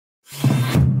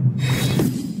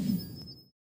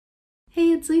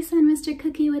it's Lisa and Mr.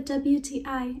 Cookie with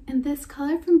WTI, and this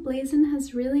color from Blazin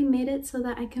has really made it so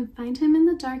that I can find him in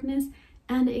the darkness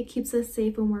and it keeps us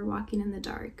safe when we're walking in the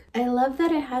dark. I love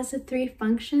that it has the 3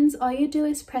 functions. All you do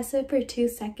is press it for 2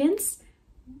 seconds.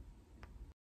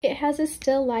 It has a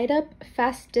still light up,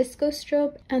 fast disco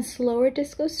strobe, and slower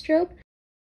disco strobe.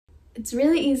 It's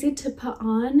really easy to put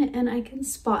on and I can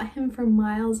spot him from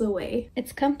miles away.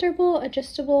 It's comfortable,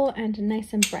 adjustable, and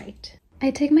nice and bright. I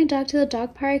take my dog to the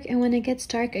dog park, and when it gets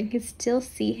dark I can still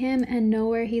see him and know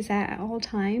where he's at all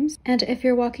times. And if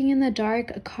you're walking in the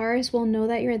dark, cars will know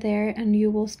that you're there and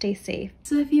you will stay safe.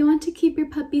 So if you want to keep your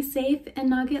puppy safe and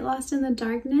not get lost in the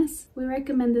darkness, we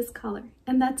recommend this color.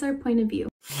 And that's our point of view.